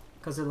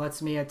because it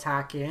lets me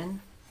attack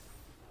in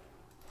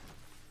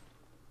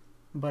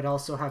but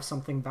also have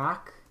something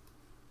back.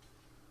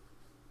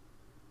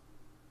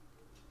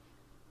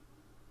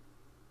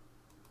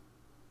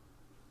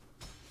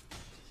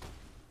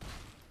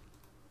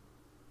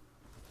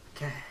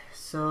 Okay,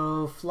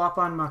 so flop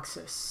on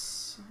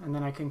Muxus and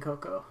then I can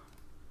Coco.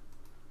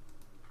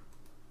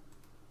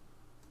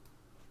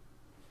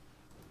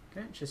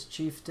 Okay, just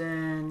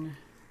Chieftain.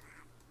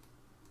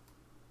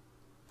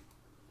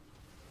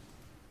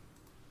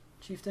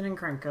 Chieftain and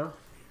Krenko.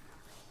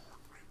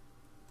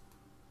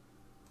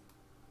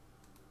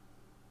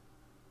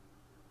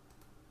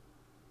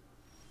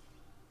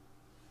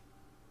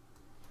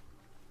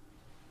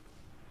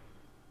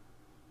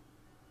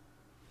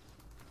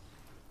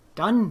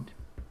 Done.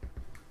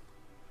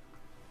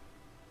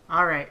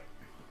 All right.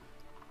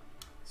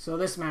 So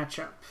this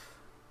matchup.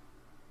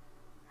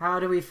 How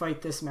do we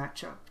fight this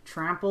matchup?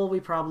 Trample we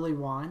probably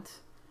want.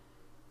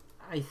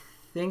 I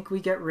think we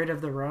get rid of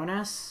the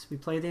Ronas. We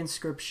play the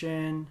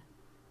Inscription.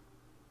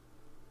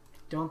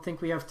 Don't think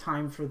we have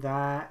time for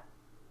that.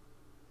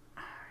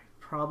 I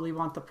probably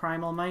want the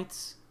Primal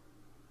Mites.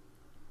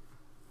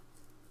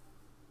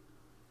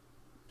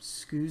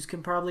 Skoos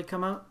can probably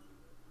come out.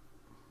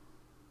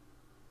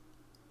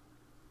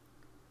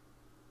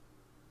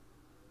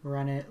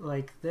 Run it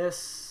like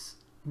this.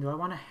 Do I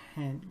want a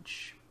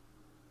Henge?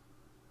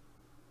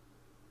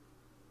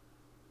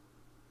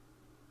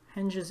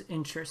 Henge is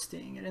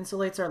interesting. It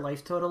insulates our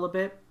life total a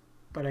bit,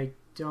 but I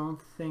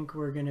don't think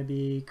we're going to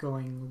be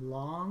going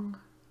long.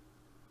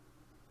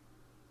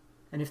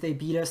 And if they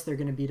beat us, they're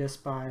going to beat us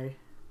by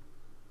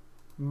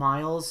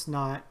miles,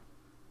 not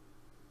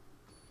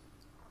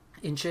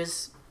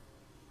inches.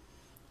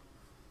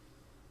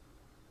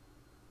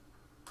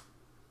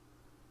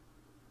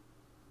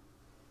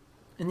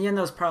 In the end,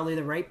 that was probably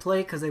the right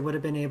play because they would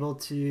have been able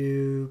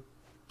to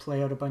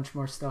play out a bunch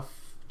more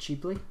stuff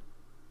cheaply.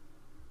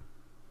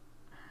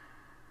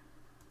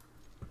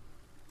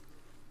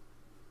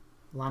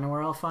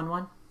 Llanowar Elf on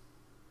one.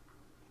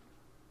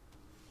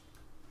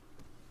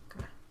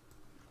 Okay.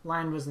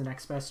 Land was the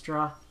next best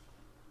draw.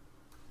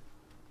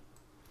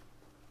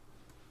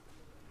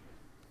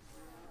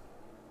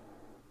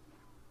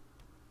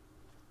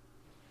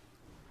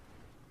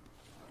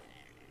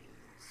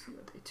 Let's see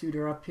what they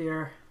tutor up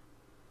here.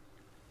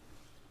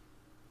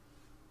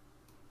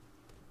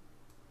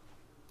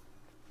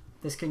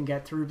 This can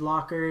get through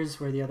blockers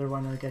where the other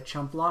one will get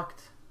chump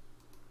blocked.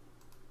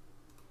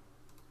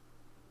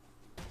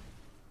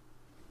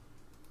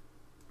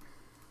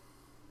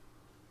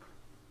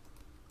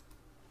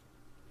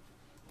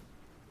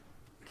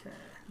 Okay,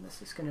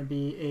 this is going to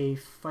be a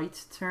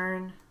fight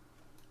turn.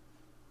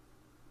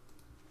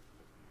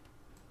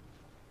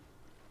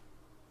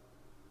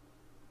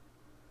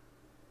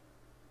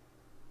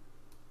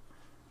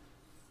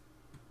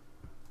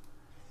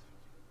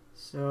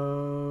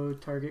 So,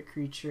 target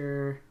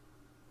creature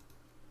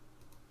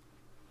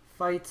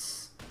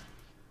fights.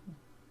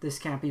 This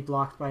can't be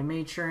blocked by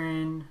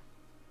Matron.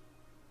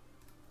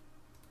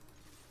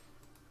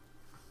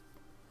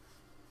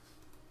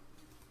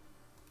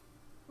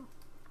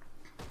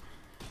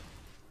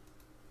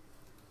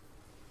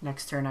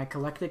 Next turn I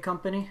collected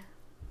company.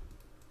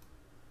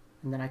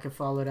 And then I could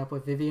follow it up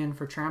with Vivian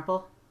for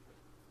trample.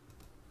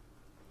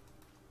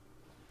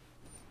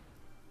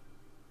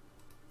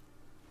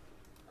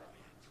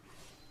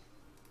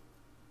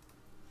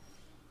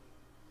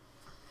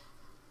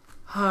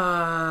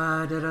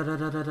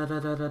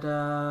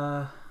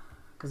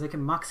 Because I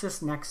can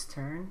Muxus next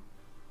turn.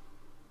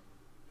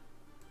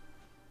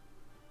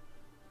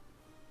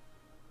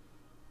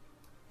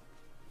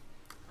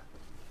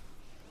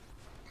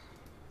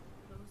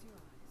 Close your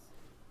eyes.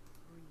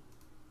 Breathe.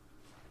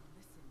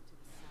 Listen to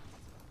the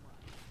sounds of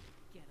blood.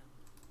 Get 'em.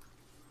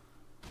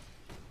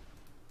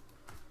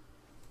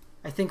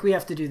 I think we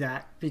have to do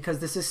that because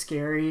this is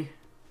scary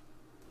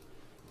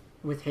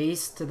with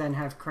haste to then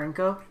have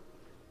Krenko.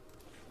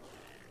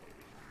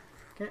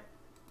 Okay,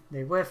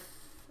 they whiff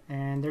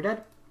and they're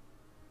dead.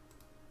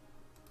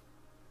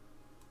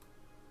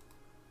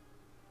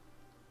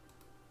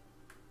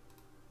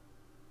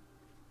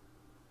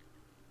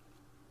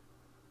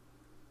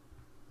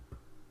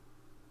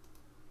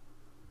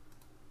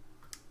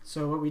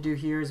 So what we do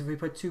here is if we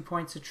put 2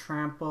 points of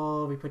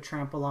trample, we put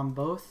trample on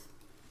both.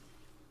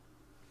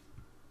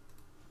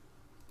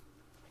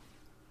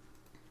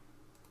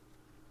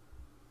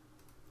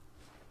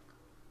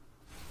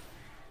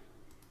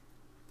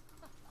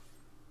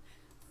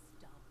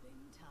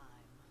 Stomping time.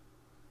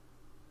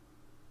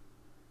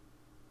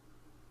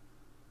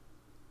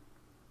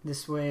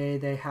 This way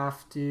they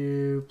have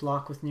to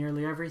block with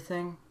nearly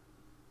everything.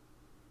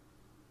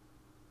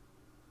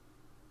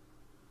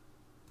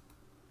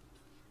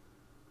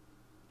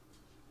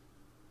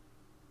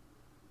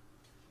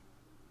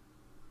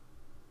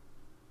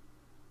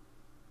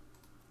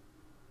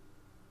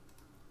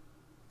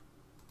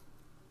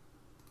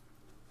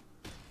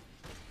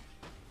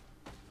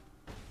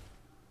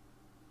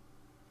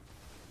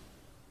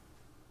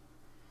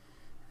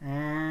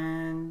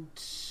 And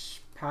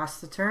pass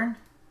the turn.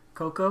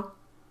 Coco.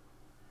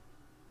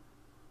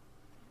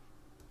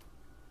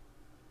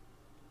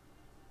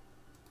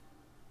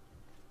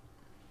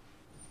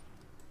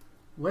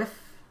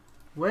 Whiff.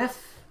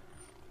 Whiff.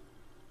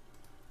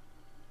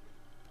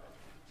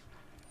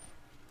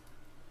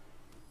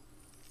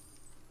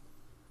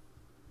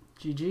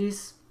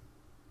 GG's.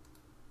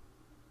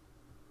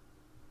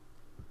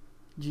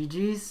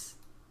 GG's.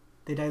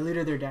 They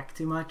diluted their deck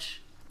too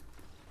much.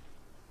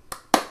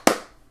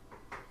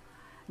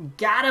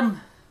 Got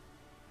him!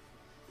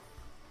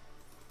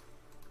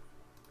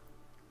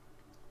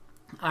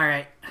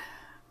 Alright.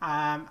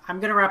 I'm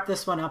going to wrap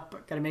this one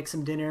up. Got to make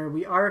some dinner.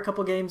 We are a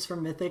couple games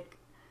from Mythic.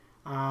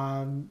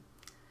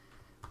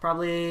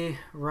 Probably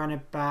run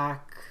it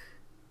back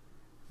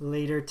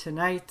later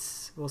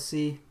tonight. We'll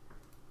see.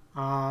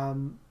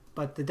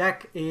 But the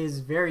deck is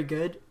very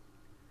good.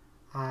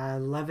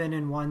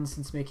 11-1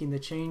 since making the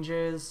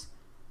changes.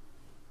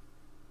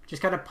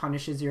 Just kind of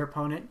punishes your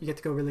opponent. You get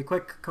to go really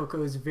quick.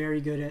 Coco is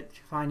very good at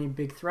finding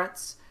big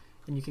threats,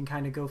 and you can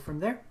kind of go from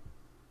there.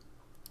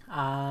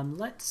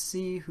 Let's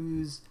see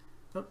who's...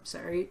 Oh,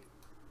 sorry.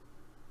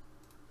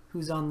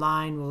 Who's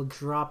online. We'll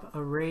drop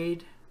a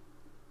raid.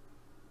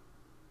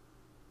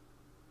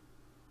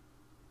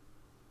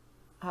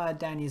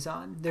 Danny's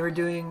on. They were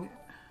doing...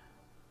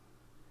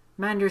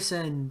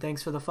 Manderson,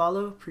 thanks for the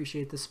follow.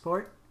 Appreciate the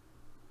support.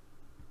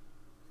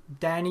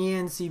 Danny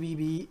and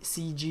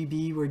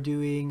CGB were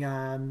doing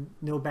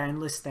no ban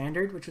list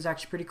standard, which was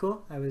actually pretty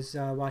cool. I was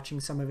watching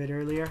some of it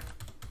earlier.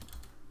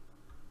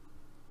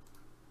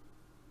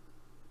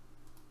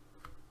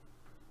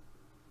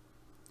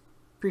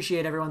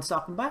 Appreciate everyone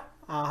stopping by.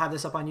 I'll have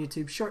this up on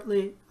YouTube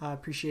shortly.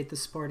 Appreciate the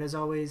support as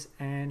always,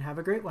 and have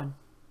a great one.